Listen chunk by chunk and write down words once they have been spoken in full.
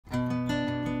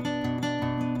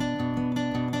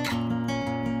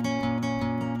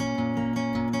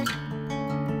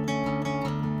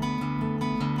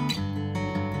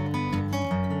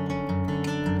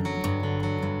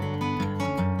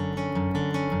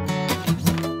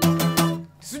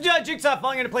got Jigsaw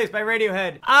falling into place by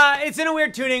Radiohead. It's in a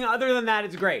weird tuning. Other than that,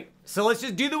 it's great. So let's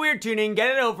just do the weird tuning,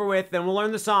 get it over with, then we'll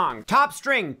learn the song. Top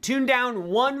string, tune down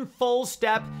one full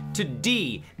step to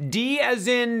D. D as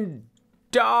in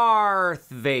Darth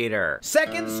Vader.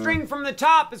 Second string from the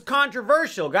top is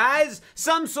controversial, guys.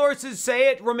 Some sources say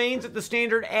it remains at the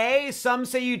standard A. Some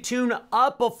say you tune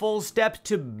up a full step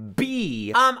to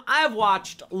B. I've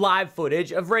watched live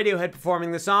footage of Radiohead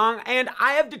performing the song, and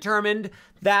I have determined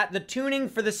that the tuning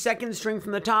for the second string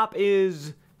from the top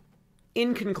is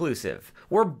inconclusive.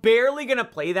 We're barely gonna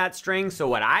play that string, so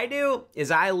what I do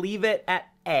is I leave it at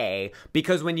A,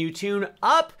 because when you tune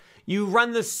up, you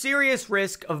run the serious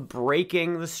risk of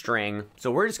breaking the string.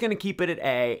 So we're just gonna keep it at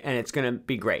A, and it's gonna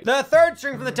be great. The third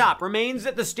string from the top remains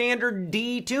at the standard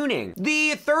D tuning.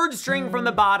 The third string from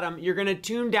the bottom, you're gonna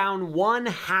tune down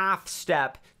 1/2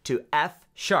 step to F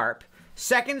sharp.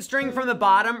 Second string from the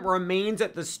bottom remains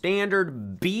at the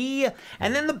standard B,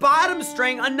 and then the bottom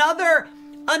string, another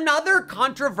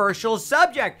controversial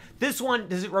subject. This one,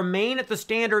 does it remain at the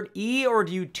standard E, or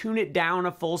do you tune it down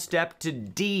a full step to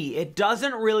D? It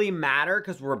doesn't really matter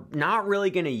because we're not really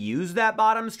gonna use that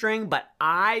bottom string, but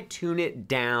I tune it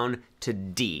down to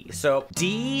D. So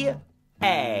D,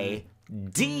 A,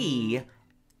 D,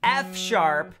 F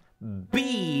sharp,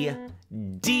 B,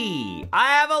 D. I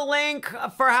have a link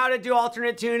for how to do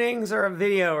alternate tunings or a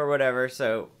video or whatever,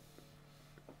 so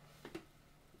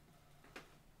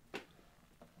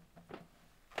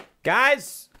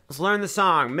guys, let's learn the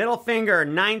song. Middle finger,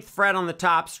 9th fret on the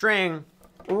top string.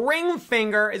 Ring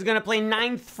finger is gonna play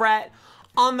 9th fret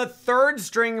on the 3rd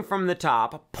string from the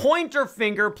top. Pointer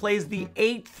finger plays the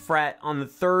 8th fret on the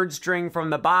 3rd string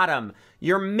from the bottom.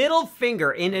 Your middle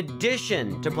finger, in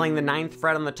addition to playing the 9th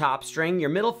fret on the top string, your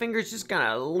middle finger is just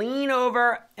gonna lean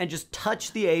over and just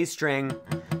touch the A string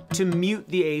to mute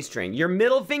the A string. Your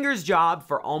middle finger's job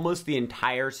for almost the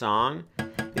entire song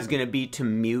is gonna be to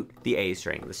mute the A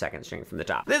string, the 2nd string from the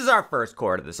top. This is our first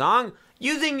chord of the song.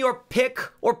 Using your pick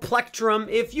or plectrum,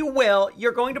 if you will,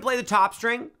 you're going to play the top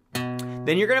string,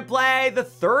 then you're gonna play the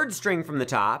 3rd string from the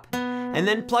top, and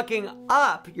then plucking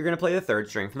up, you're gonna play the 3rd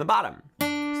string from the bottom.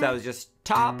 So that was just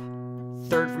top,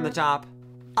 3rd from the top,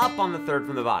 up on the 3rd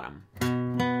from the bottom.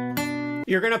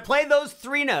 You're gonna play those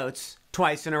 3 notes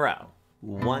twice in a row.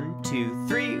 1, 2,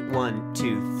 3, 1,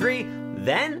 2, 3.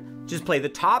 Then just play the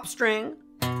top string,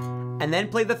 and then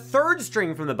play the 3rd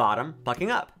string from the bottom,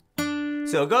 plucking up.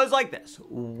 So it goes like this.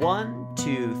 1,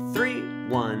 2, 3,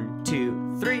 1,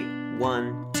 2, 3,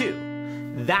 1,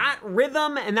 2. That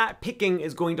rhythm and that picking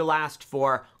is going to last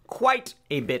for quite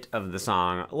a bit of the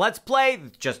song. Let's play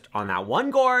just on that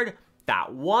one chord,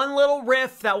 that one little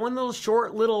riff, that one little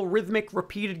short little rhythmic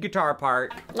repeated guitar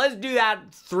part. Let's do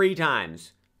that 3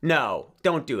 times. No,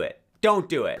 don't do it. Don't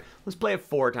do it. Let's play it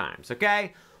 4 times,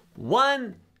 okay?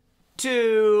 1,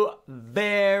 2,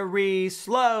 very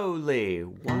slowly.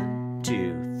 1,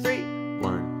 2, 3,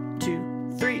 1,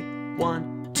 2, 3,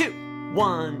 1, 2.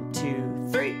 1, 2,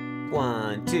 3,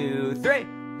 1, 2, 3,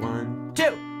 1,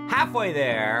 2. Halfway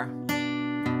there.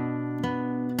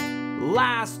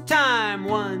 Last time.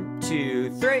 1,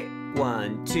 2, 3.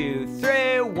 1, 2,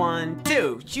 3, 1,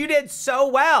 2. You did so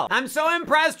well. I'm so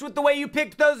impressed with the way you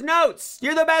picked those notes.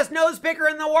 You're the best nose picker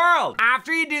in the world.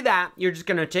 After you do that, you're just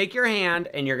gonna take your hand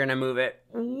and you're gonna move it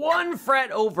 1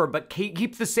 fret over, but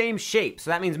keep the same shape.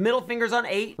 So that means middle finger's on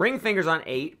 8, ring finger's on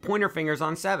 8, pointer finger's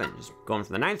on 7. Just going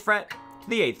from the 9th fret to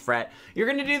the 8th fret. You're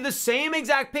gonna do the same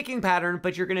exact picking pattern,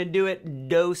 but you're gonna do it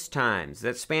dos times.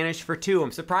 That's Spanish for 2.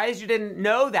 I'm surprised you didn't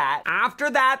know that. After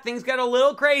that, things got a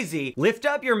little crazy. Lift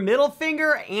up your middle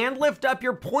finger and lift up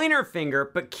your pointer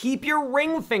finger, but keep your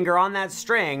ring finger on that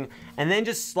string, and then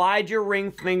just slide your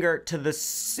ring finger to the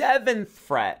 7th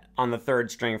fret on the 3rd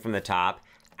string from the top.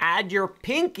 Add your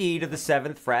pinky to the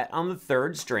 7th fret on the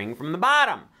 3rd string from the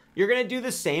bottom. You're gonna do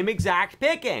the same exact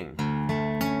picking,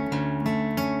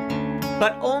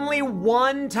 but only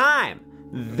 1 time.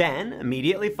 Then,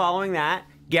 immediately following that,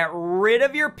 get rid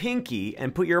of your pinky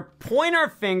and put your pointer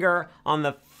finger on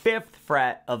the 5th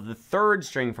fret of the 3rd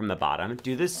string from the bottom.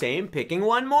 Do the same picking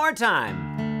 1 more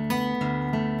time.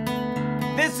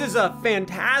 This is a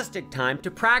fantastic time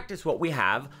to practice what we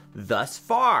have thus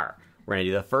far. We're gonna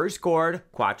do the first chord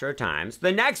 4 times,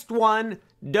 the next one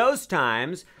dos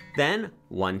times, then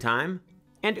 1 time,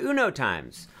 and uno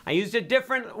times. I used a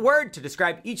different word to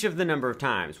describe each of the number of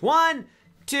times. 1,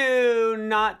 2,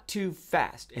 not too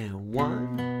fast. And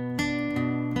 1,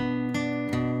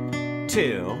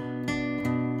 2,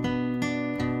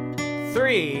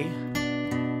 3,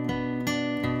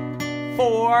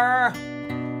 4.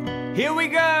 Here we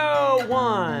go.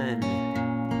 1,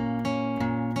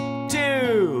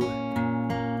 2.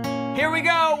 Here we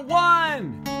go.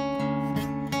 1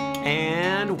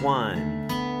 and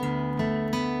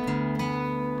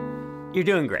 1. You're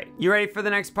doing great. You ready for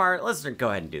the next part? Let's go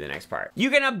ahead and do the next part.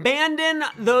 You can abandon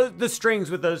the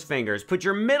strings with those fingers. Put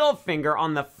your middle finger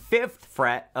on the 5th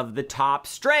fret of the top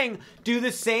string. Do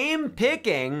the same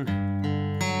picking,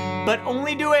 but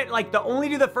only do it only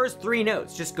do the first 3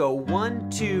 notes. Just go 1,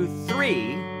 2,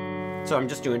 3. So I'm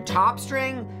just doing top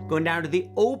string, going down to the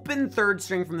open 3rd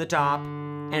string from the top,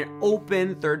 and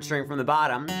open 3rd string from the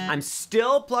bottom. I'm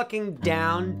still plucking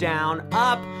down, down,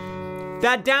 up.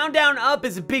 That down, down, up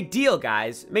is a big deal,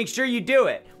 guys. Make sure you do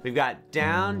it. We've got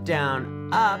down, down,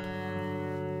 up.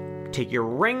 Take your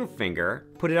ring finger,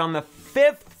 put it on the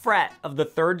 5th fret of the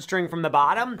 3rd string from the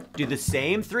bottom. Do the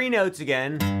same 3 notes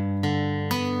again.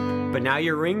 But now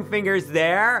your ring finger's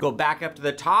there. Go back up to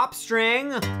the top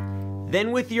string.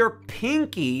 Then with your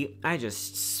pinky, I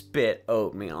just spit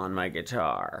oatmeal on my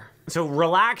guitar. So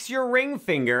relax your ring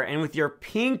finger, and with your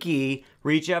pinky,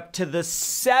 reach up to the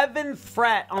 7th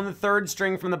fret on the 3rd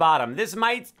string from the bottom. This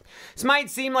might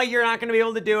seem like you're not gonna be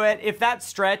able to do it. If that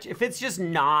stretch, if it's just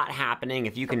not happening,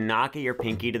 if you cannot get your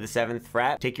pinky to the 7th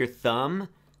fret, take your thumb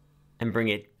and bring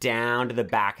it down to the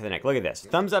back of the neck. Look at this.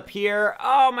 Thumbs up here.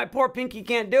 Oh, my poor pinky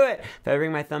can't do it. If I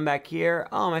bring my thumb back here,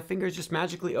 oh, my fingers just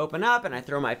magically open up, and I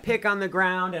throw my pick on the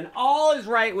ground, and all is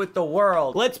right with the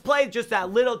world. Let's play just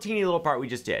that little teeny little part we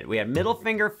just did. We had middle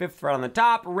finger, 5th fret on the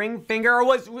top, ring finger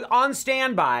was on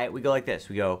standby. We go like this.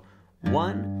 We go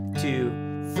 1,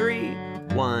 2, 3,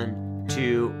 1,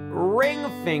 2,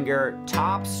 ring finger,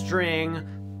 top string,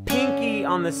 pinky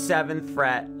on the 7th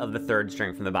fret of the 3rd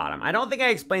string from the bottom. I don't think I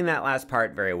explained that last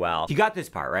part very well. You got this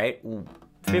part, right?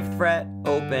 5th fret,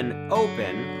 open,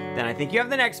 open. Then I think you have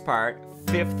the next part.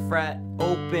 5th fret,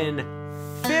 open,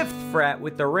 5th fret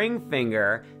with the ring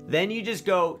finger. Then you just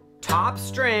go top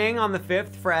string on the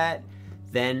 5th fret,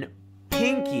 then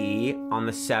pinky on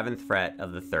the 7th fret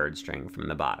of the 3rd string from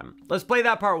the bottom. Let's play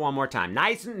that part one more time.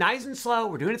 Nice and slow.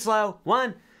 We're doing it slow.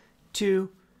 1, 2,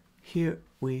 here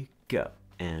we go.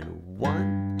 And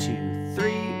 1, 2,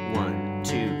 3, 1,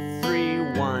 2,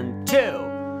 3, 1,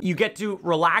 2. You get to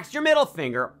relax your middle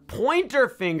finger. Pointer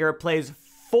finger plays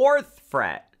 4th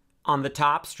fret on the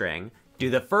top string.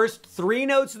 Do the first 3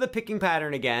 notes of the picking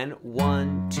pattern again.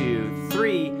 1, 2,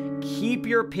 3. Keep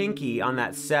your pinky on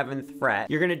that 7th fret.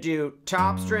 You're gonna do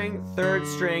top string, 3rd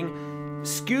string.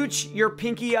 Scooch your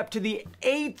pinky up to the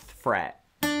 8th fret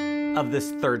of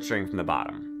this 3rd string from the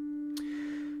bottom.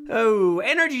 Oh,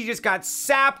 energy just got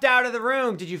sapped out of the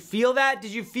room. Did you feel that?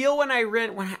 Did you feel when I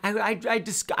remember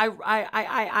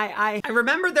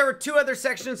there were 2 other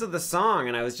sections of the song,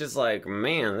 and I was just like,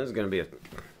 man, this is gonna be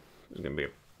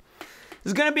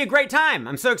a great time.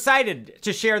 I'm so excited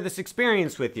to share this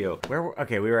experience with you.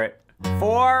 Okay, we were at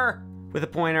 4 with a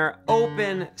pointer,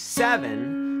 open,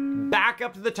 7, back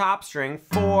up to the top string,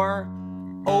 4,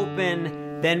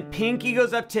 open, then pinky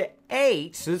goes up to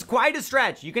 8, so it's quite a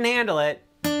stretch. You can handle it.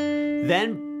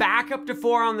 Then back up to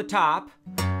 4 on the top,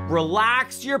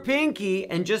 relax your pinky,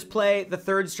 and just play the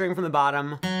 3rd string from the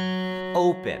bottom,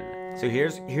 open. So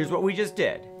here's what we just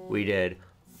did. We did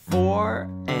 4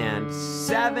 and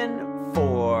 7,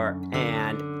 4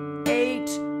 and 8,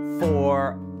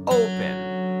 4,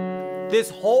 open.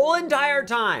 This whole entire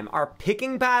time, our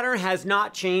picking pattern has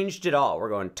not changed at all. We're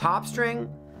going top string,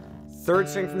 3rd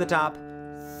string from the top,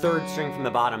 3rd string from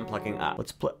the bottom, plucking up.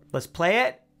 Let's play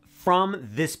it from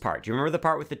this part. Do you remember the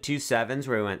part with the 2 7s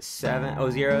where we went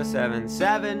 7, 0, 7,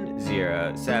 7,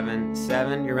 0, 7,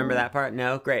 7? You remember that part?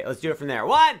 No? Great, let's do it from there.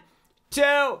 1,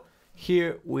 2,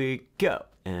 here we go.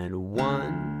 And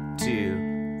 1,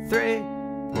 2, 3,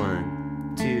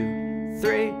 1, 2,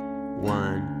 3,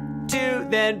 1, 2,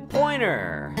 then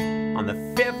pointer on the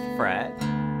 5th fret.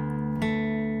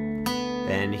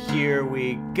 Then here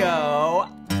we go.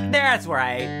 That's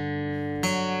right.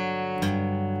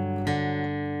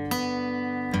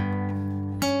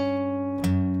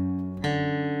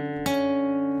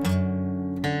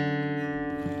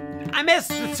 I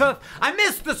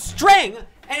missed the string,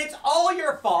 and it's all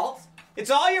your fault. It's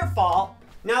all your fault.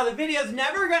 Now the video's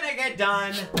never gonna get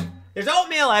done. There's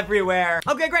oatmeal everywhere.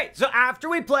 Okay, great. So after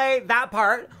we play that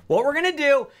part, what we're gonna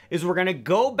do is we're gonna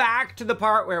go back to the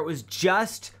part where it was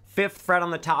just 5th fret on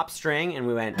the top string, and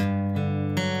we went.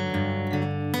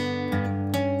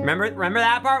 Remember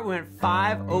that part? We went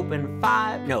 5, open,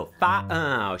 5. No, 5.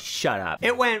 Oh, shut up.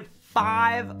 It went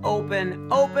 5,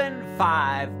 open, open,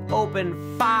 5,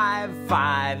 open, 5,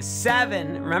 5,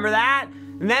 7. Remember that?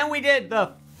 And then we did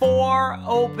the 4,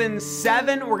 open,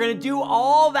 7. We're gonna do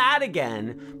all that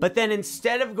again, but then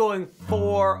instead of going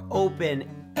 4, open,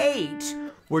 8,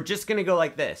 we're just gonna go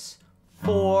like this.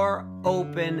 4,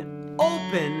 open,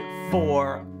 open,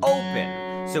 4,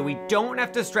 open. So we don't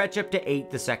have to stretch up to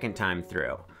 8 the second time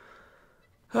through.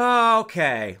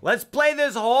 Okay, let's play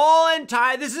this whole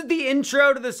entire, this is the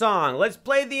intro to the song. Let's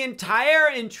play the entire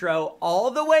intro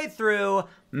all the way through,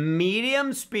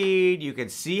 medium speed. You can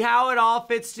see how it all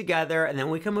fits together, and then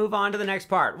we can move on to the next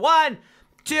part. 1,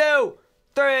 2,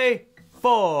 3,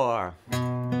 4. 2,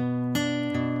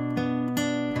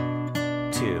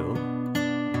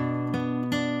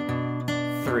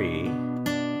 3,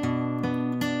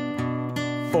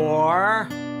 4.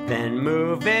 Then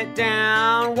move it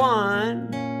down. 1,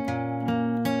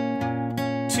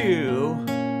 2,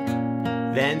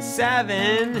 then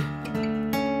 7,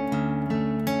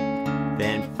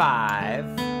 then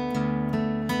 5,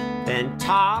 then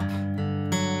top,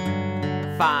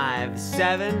 5,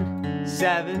 7,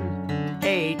 7,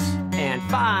 8, and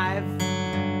 5,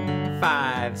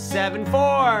 5, 7, 4.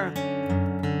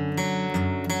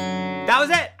 That was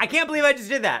it. I can't believe I just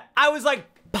did that. I was like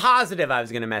positive I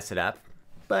was gonna mess it up.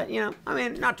 But, you know, I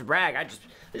mean, not to brag, I just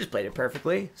played it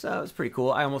perfectly, so it was pretty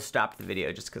cool. I almost stopped the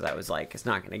video just because I was like, it's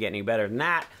not gonna get any better than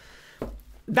that.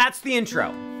 That's the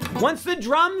intro. Once the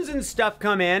drums and stuff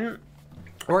come in,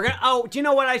 we're gonna, oh, do you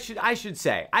know what I should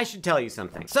say? I should tell you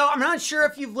something. So I'm not sure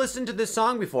if you've listened to this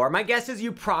song before. My guess is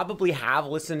you probably have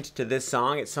listened to this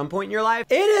song at some point in your life.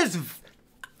 It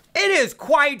is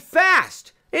quite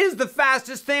fast. It is the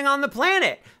fastest thing on the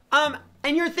planet.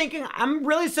 And you're thinking, I'm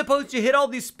really supposed to hit all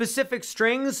these specific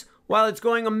strings while it's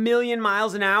going 1,000,000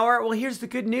 miles an hour? Well, here's the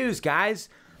good news, guys.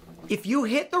 If you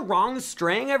hit the wrong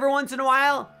string every once in a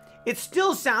while, it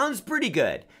still sounds pretty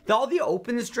good. All the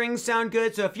open strings sound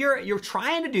good, so if you're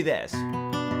trying to do this,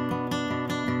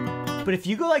 but if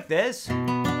you go like this,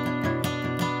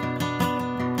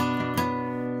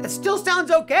 it still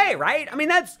sounds okay, right? I mean,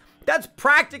 that's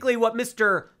practically what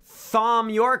Mr.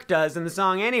 Thom Yorke does in the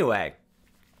song anyway.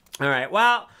 All right,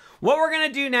 well, what we're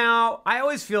gonna do now, I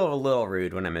always feel a little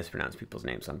rude when I mispronounce people's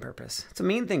names on purpose. It's a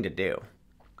mean thing to do.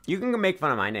 You can make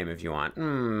fun of my name if you want,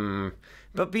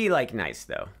 but be like nice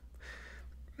though.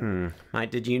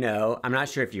 Did you know, I'm not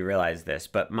sure if you realize this,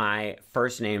 but my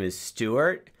first name is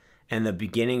Stuart, and the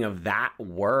beginning of that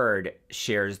word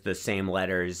shares the same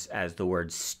letters as the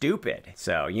word stupid.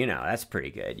 So, you know, that's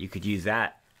pretty good. You could use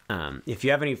that. If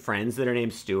you have any friends that are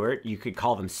named Stuart, you could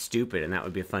call them stupid, and that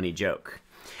would be a funny joke.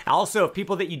 Also, if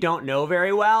people that you don't know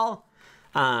very well,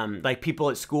 like people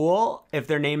at school, if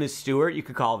their name is Stuart, you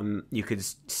could call them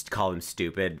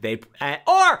stupid.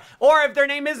 Or if their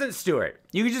name isn't Stuart,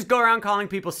 you could just go around calling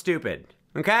people stupid.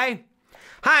 Okay?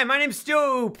 Hi, my name's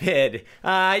Stupid.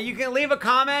 You can leave a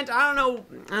comment. I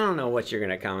don't know what you're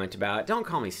gonna comment about. Don't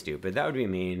call me stupid. That would be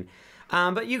mean.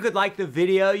 But you could like the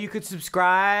video. You could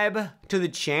subscribe to the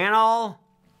channel.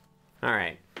 All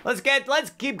right. Let's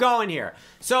keep going here.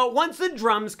 So once the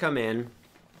drums come in,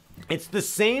 it's the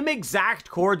same exact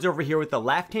chords over here with the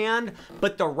left hand,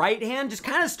 but the right hand just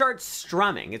kind of starts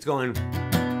strumming. It's going.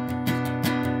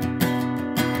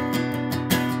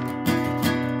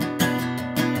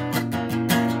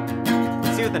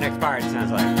 Let's see what the next part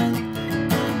sounds like.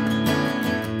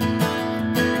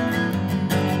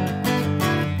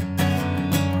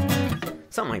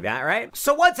 Something like that, right?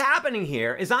 So what's happening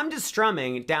here is I'm just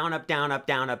strumming down, up, down, up,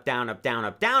 down, up, down, up, down,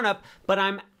 up, down, up, but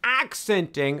I'm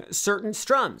accenting certain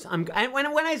strums. And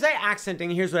when I say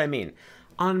accenting, here's what I mean.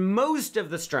 On most of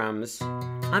the strums,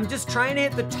 I'm just trying to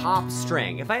hit the top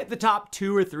string. If I hit the top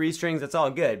 2 or 3 strings, that's all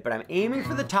good, but I'm aiming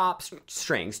for the top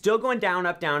string, still going down,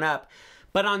 up, down, up.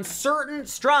 But on certain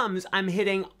strums, I'm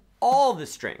hitting all the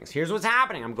strings. Here's what's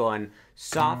happening. I'm going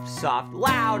soft, soft,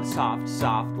 loud, soft,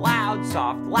 soft, loud,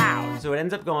 soft, loud. So it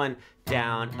ends up going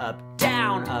down, up,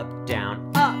 down, up,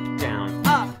 down, up, down,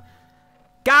 up.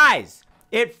 Guys,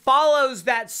 it follows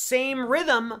that same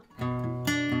rhythm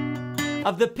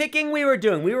of the picking we were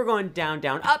doing. We were going down,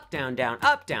 down, up, down, down,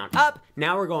 up, down, up.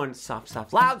 Now we're going soft,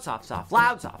 soft, loud, soft, soft,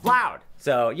 loud, soft, loud.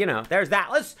 So, you know, there's that.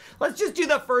 Let's just do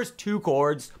the first 2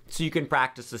 chords so you can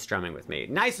practice the strumming with me.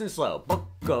 Nice and slow.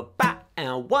 Bunga back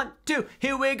and 1, 2,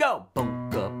 here we go.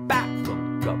 Bunga back,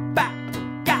 bunga back,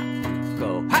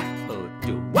 bunga hi, oh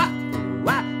do what,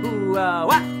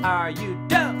 what are you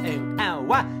doing? And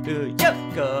what do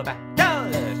you go back to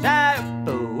the side?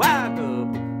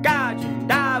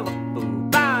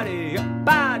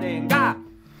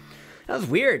 That was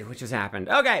weird, what just happened.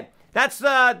 Okay. That's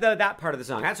that part of the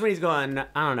song. That's when he's going,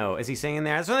 I don't know, is he singing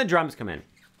there? That's when the drums come in.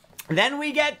 Then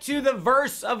we get to the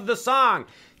verse of the song.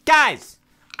 Guys,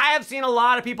 I have seen a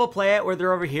lot of people play it where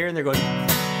they're over here and they're going.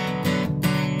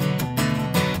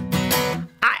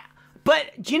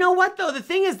 But do you know what though? The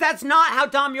thing is, that's not how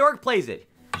Thom Yorke plays it.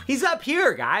 He's up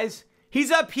here, guys.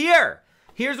 He's up here.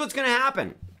 Here's what's gonna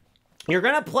happen. you're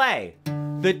gonna play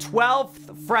the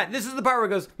 12th fret. This is the part where it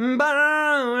goes.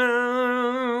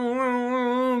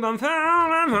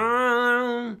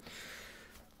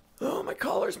 Oh, my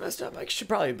collar's messed up. I should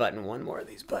probably button one more of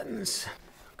these buttons.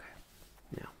 Okay,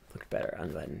 now look better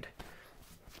unbuttoned.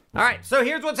 All right, so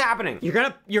here's what's happening. You're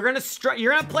gonna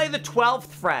play the 12th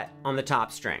fret on the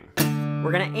top string.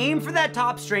 We're gonna aim for that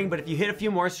top string, but if you hit a few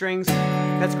more strings,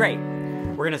 that's great.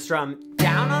 We're gonna strum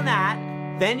down on that,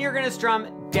 then you're gonna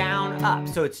strum down up.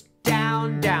 So it's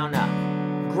down, down, up.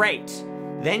 Great.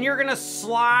 Then you're gonna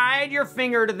slide your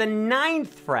finger to the 9th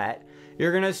fret.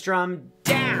 You're gonna strum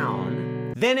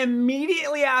down. Then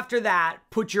immediately after that,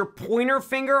 put your pointer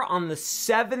finger on the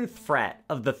 7th fret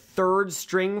of the 3rd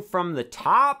string from the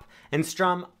top and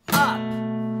strum up.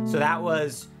 So that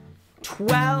was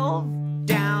 12,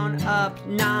 down, up,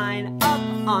 9, up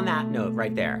on that note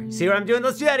right there. See what I'm doing?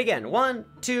 Let's do that again. 1,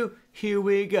 2, here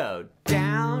we go.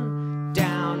 Down,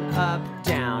 down, up,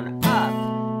 down,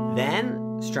 up.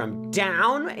 Then strum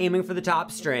down, aiming for the top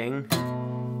string.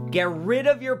 Get rid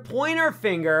of your pointer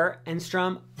finger and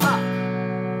strum up.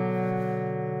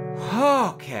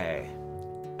 Okay.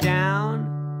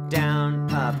 Down, down,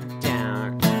 up,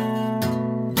 down.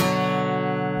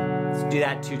 Let's do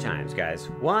that 2 times, guys.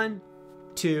 1,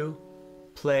 2,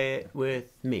 play it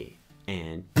with me.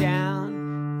 And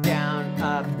down, down,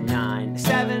 up, 9,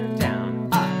 7, down,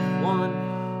 up.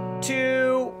 1,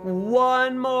 2,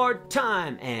 one more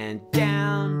time. And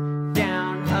down,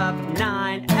 down, up,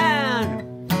 9, and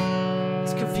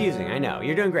it's confusing, I know.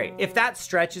 You're doing great. If that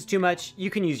stretch is too much, you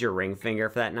can use your ring finger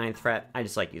for that 9th fret. I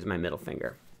just like using my middle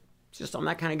finger. It's just, I'm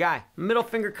that kind of guy. Middle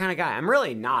finger kind of guy. I'm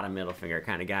really not a middle finger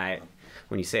kind of guy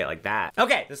when you say it like that.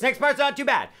 Okay, this next part's not too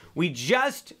bad. We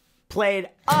just played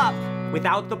up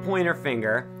without the pointer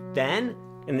finger. Then,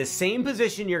 in the same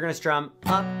position, you're gonna strum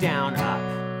up, down, up.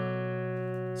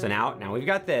 So now we've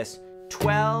got this.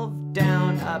 12,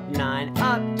 down, up, 9,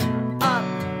 up, down, up.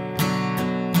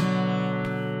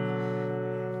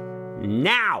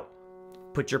 Now,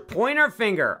 put your pointer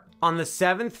finger on the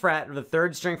 7th fret of the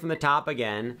 3rd string from the top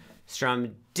again,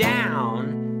 strum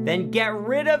down, then get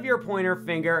rid of your pointer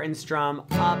finger and strum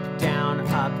up, down,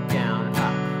 up, down,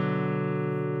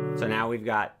 up. So now we've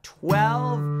got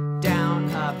 12,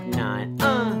 down, up, 9,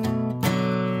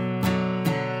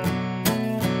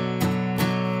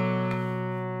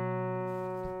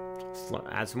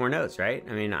 Add some more notes, right?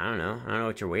 I mean, I don't know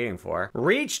what you're waiting for.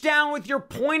 Reach down with your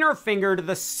pointer finger to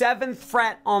the 7th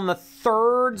fret on the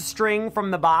 3rd string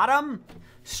from the bottom.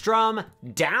 Strum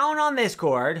down on this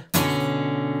chord.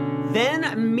 Then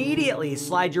immediately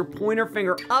slide your pointer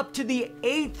finger up to the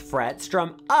 8th fret,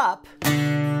 strum up,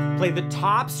 play the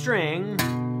top string,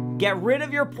 get rid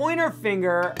of your pointer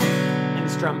finger, and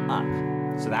strum up.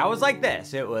 So that was like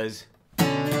this. It was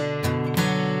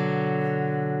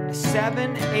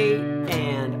 7, 8,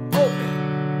 and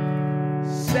open.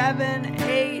 7,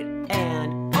 8,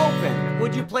 and open.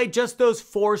 Would you play just those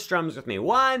 4 strums with me?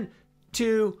 1,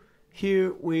 2,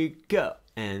 here we go.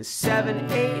 And 7,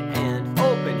 8, and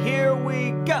open. Here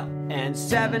we go. And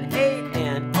 7, 8,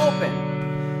 and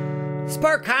open. This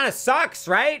part kind of sucks,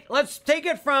 right? Let's take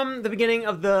it from the beginning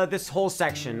of this whole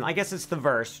section. I guess it's the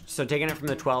verse, so taking it from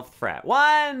the 12th fret.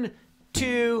 1,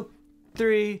 2,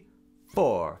 3,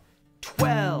 4.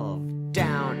 12,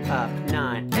 down, up,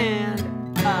 9, and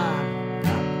up,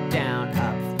 down,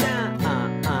 up, down,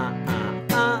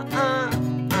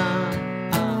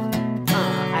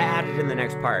 I added in the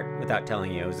next part without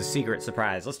telling you. It was a secret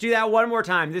surprise. Let's do that one more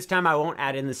time. This time I won't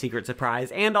add in the secret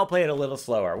surprise, and I'll play it a little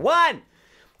slower. 1,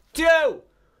 2,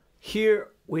 here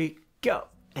we go.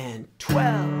 And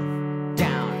 12,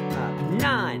 down, up,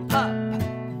 9, up,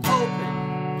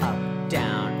 open, up,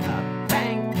 down, up,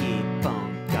 banky,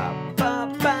 bunk, up,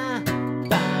 ba, ba,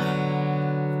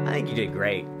 ba. I think you did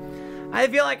great. I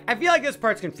feel like this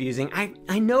part's confusing.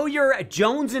 I know you're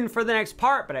jonesing for the next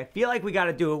part, but I feel like we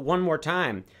gotta do it one more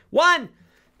time. 1,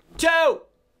 2,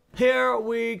 here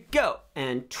we go.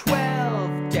 And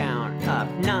 12, down, up,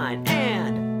 9,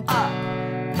 and up,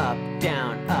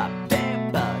 down, up,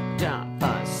 bam, ba,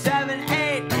 down, 7,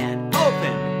 8, and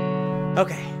open.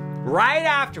 Okay, right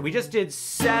after we just did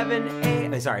 7, 8,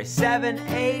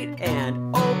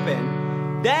 and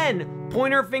open. Then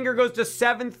pointer finger goes to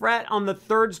 7th fret on the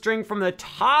 3rd string from the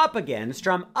top again,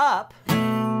 strum up,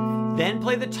 then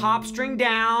play the top string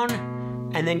down,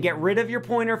 and then get rid of your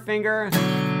pointer finger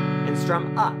and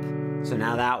strum up. So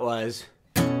now that was...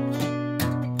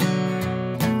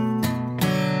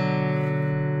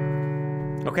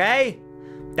 Okay?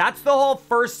 That's the whole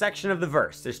first section of the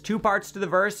verse. There's 2 parts to the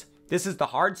verse. This is the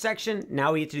hard section.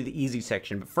 Now we get to do the easy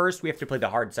section. But first, we have to play the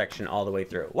hard section all the way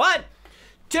through. 1,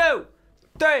 2,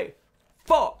 3,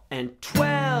 4 and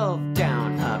 12,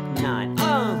 down, up, 9.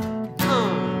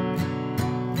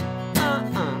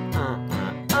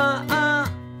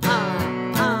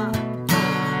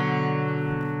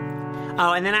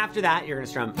 Oh, and then after that, you're gonna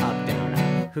strum up, down,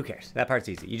 up. Who cares? That part's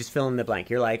easy. You just fill in the blank.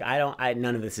 You're like,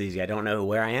 none of this is easy. I don't know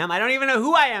where I am. I don't even know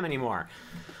who I am anymore.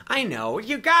 I know,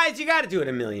 you guys, you gotta do it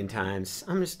a million times.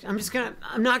 I'm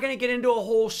not gonna get into a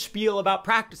whole spiel about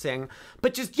practicing,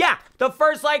 but just, yeah, the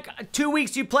first, like, 2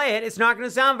 weeks you play it, it's not gonna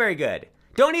sound very good.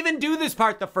 Don't even do this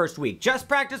part the first week. Just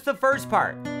practice the first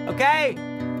part, okay?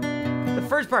 The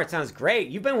first part sounds great.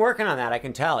 You've been working on that, I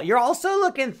can tell. You're also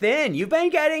looking thin. You've been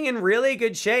getting in really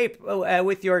good shape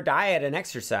with your diet and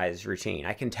exercise routine,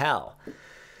 I can tell.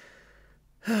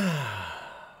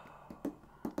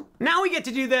 Now we get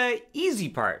to do the easy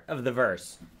part of the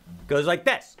verse. Goes like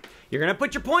this. You're gonna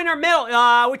put your pointer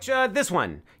this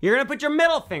one. You're gonna put your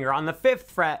middle finger on the 5th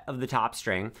fret of the top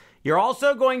string. You're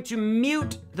also going to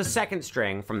mute the 2nd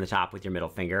string from the top with your middle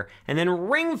finger, and then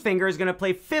ring finger is gonna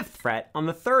play 5th fret on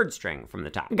the 3rd string from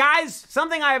the top. Guys,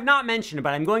 something I have not mentioned,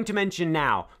 but I'm going to mention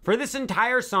now. For this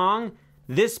entire song,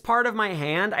 this part of my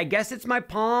hand, I guess it's my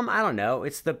palm, I don't know,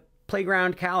 it's the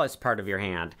playground callus part of your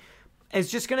hand. It's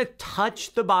just gonna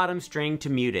touch the bottom string to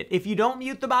mute it. If you don't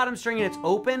mute the bottom string and it's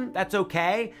open, that's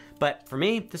okay. But for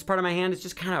me, this part of my hand is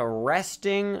just kind of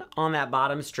resting on that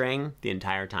bottom string the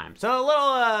entire time. So a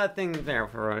little thing there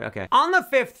for, okay. On the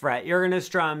 5th fret, you're gonna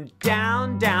strum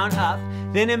down, down, up,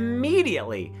 then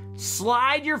immediately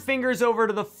slide your fingers over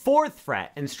to the 4th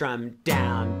fret and strum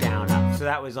down, down, up. So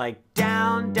that was like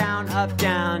down, down, up,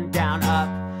 down, down, up.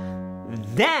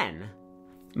 Then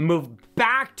move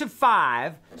back to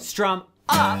 5, strum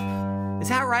up. Is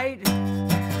that right?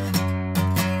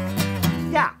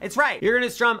 Yeah, it's right. You're gonna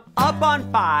strum up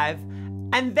on 5,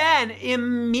 and then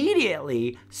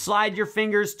immediately slide your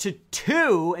fingers to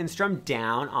 2 and strum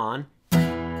down on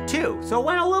 2. So it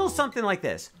went a little something like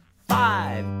this.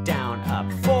 5, down, up,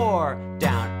 4,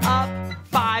 down, up,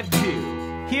 5,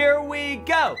 2. Here we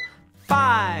go.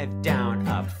 5, down,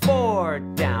 up, 4,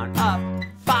 down, up,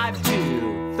 5,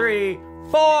 2, 3,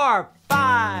 4,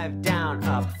 5, down,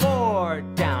 up, 4,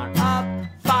 down, up,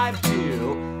 5,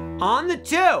 2. On the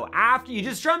 2, after you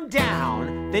just strum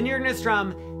down, then you're gonna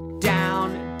strum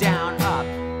down, down, up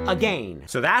again.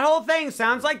 So that whole thing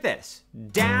sounds like this.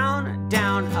 Down,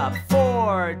 down, up,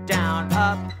 4, down,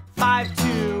 up, 5,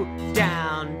 2,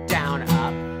 down, down,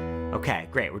 up. Okay,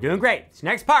 great, we're doing great. So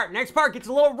next part gets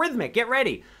a little rhythmic, get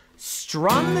ready.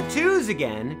 Strum the 2s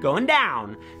again, going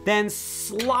down, then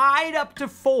slide up to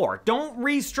 4. Don't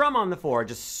re-strum on the 4,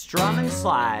 just strum and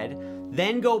slide,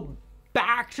 then go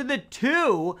back to the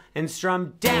 2 and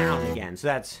strum down again. So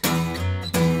that's,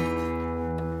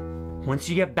 once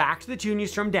you get back to the 2 and you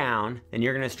strum down, then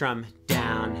you're gonna strum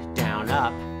down, down,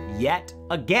 up, yet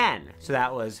again. So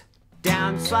that was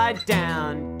down, slide,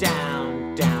 down,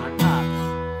 down, down,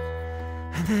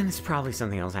 up. And then it's probably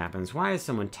something else happens. Why is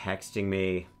someone texting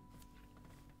me?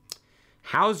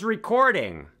 How's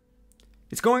recording?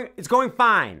 It's going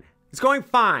fine. It's going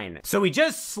fine. So we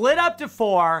just slid up to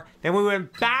 4, then we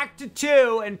went back to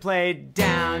 2 and played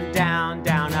down, down,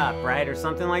 down, up, right? Or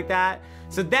something like that.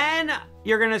 So then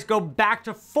you're gonna go back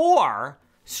to 4,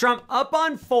 strum up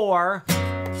on 4,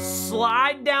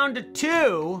 slide down to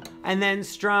 2, and then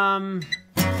strum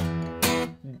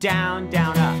down,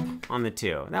 down, up on the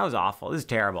 2. That was awful. This is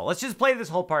terrible. Let's just play this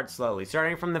whole part slowly,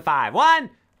 starting from the 5. 1,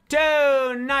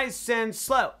 2, nice and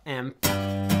slow, and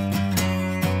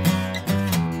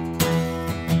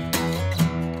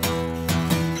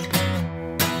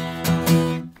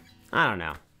I don't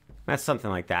know. That's something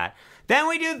like that. Then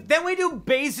we do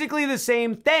basically the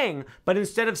same thing, but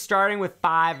instead of starting with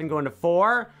 5 and going to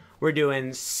 4, we're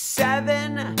doing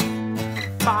 7,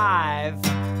 5,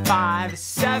 5,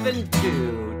 7,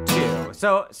 2, 2.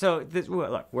 So this,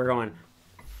 look, we're going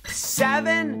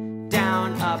 7,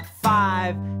 down, up,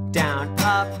 5, down,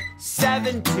 up,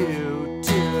 7, 2,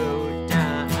 2,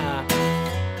 down, up.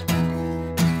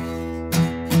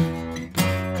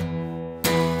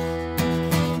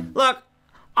 Look,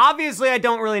 obviously I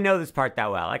don't really know this part that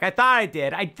well. Like I thought I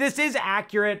did. This is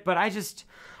accurate, but I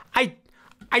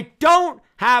don't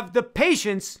have the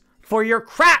patience for your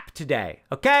crap today,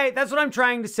 okay? That's what I'm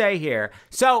trying to say here.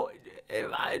 So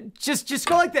just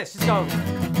go like this, just go.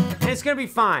 And it's gonna be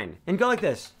fine. And go like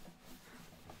this.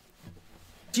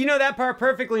 Do you know that part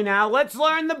perfectly now? Let's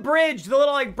learn the bridge, the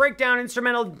little like breakdown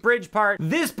instrumental bridge part.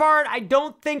 This part, I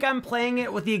don't think I'm playing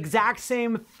it with the exact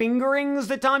same fingerings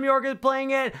that Tom York is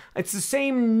playing it. It's the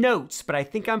same notes, but I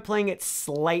think I'm playing it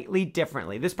slightly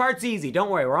differently. This part's easy, don't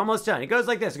worry, we're almost done. It goes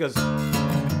like this, it goes.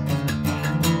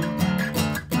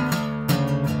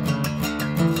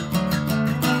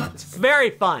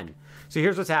 very fun. So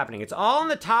here's what's happening. It's all on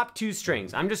the top 2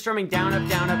 strings. I'm just strumming down, up,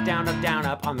 down, up, down, up, down,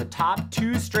 up on the top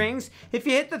 2 strings. If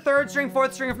you hit the 3rd string,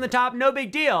 4th string from the top, no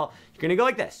big deal. You're gonna go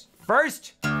like this.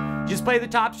 First, just play the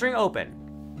top string open.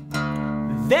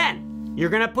 Then, you're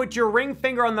gonna put your ring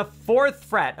finger on the 4th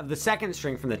fret of the 2nd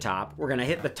string from the top. We're gonna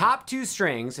hit the top 2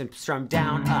 strings and strum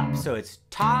down, up. So it's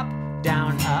top,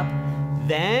 down, up.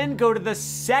 Then go to the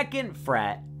 2nd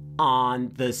fret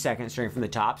on the 2nd string from the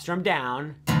top, strum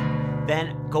down.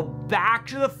 Then go back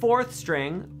to the 4th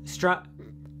string,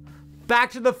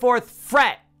 back to the 4th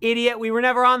fret. Idiot, we were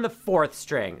never on the 4th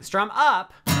string. Strum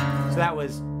up, so that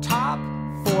was top,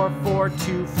 4, 4,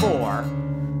 2, 4.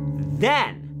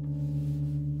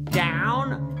 Then,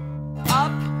 down,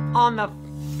 up on the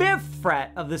 5th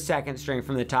fret of the 2nd string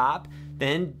from the top.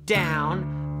 Then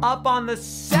down, up on the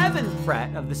 7th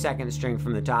fret of the 2nd string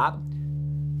from the top.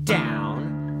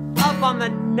 Down, up on the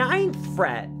 9th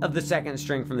fret of the 2nd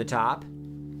string from the top,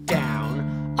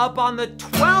 down, up on the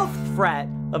 12th fret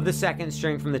of the 2nd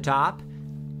string from the top,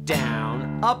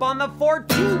 down, up on the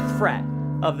 14th fret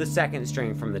of the 2nd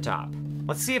string from the top.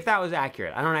 Let's see if that was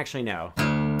accurate. I don't actually know.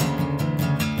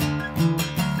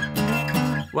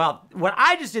 Well, what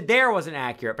I just did there wasn't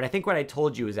accurate, but I think what I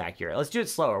told you was accurate. Let's do it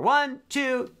slower. 1,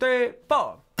 2, 3,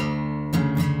 4.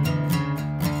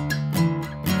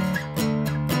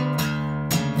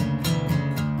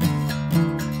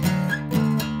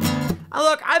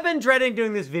 Look, I've been dreading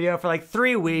doing this video for like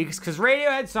 3 weeks because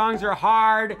Radiohead songs are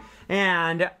hard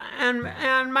and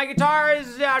my guitar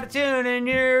is out of tune and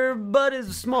your butt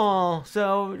is small,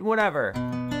 so whatever.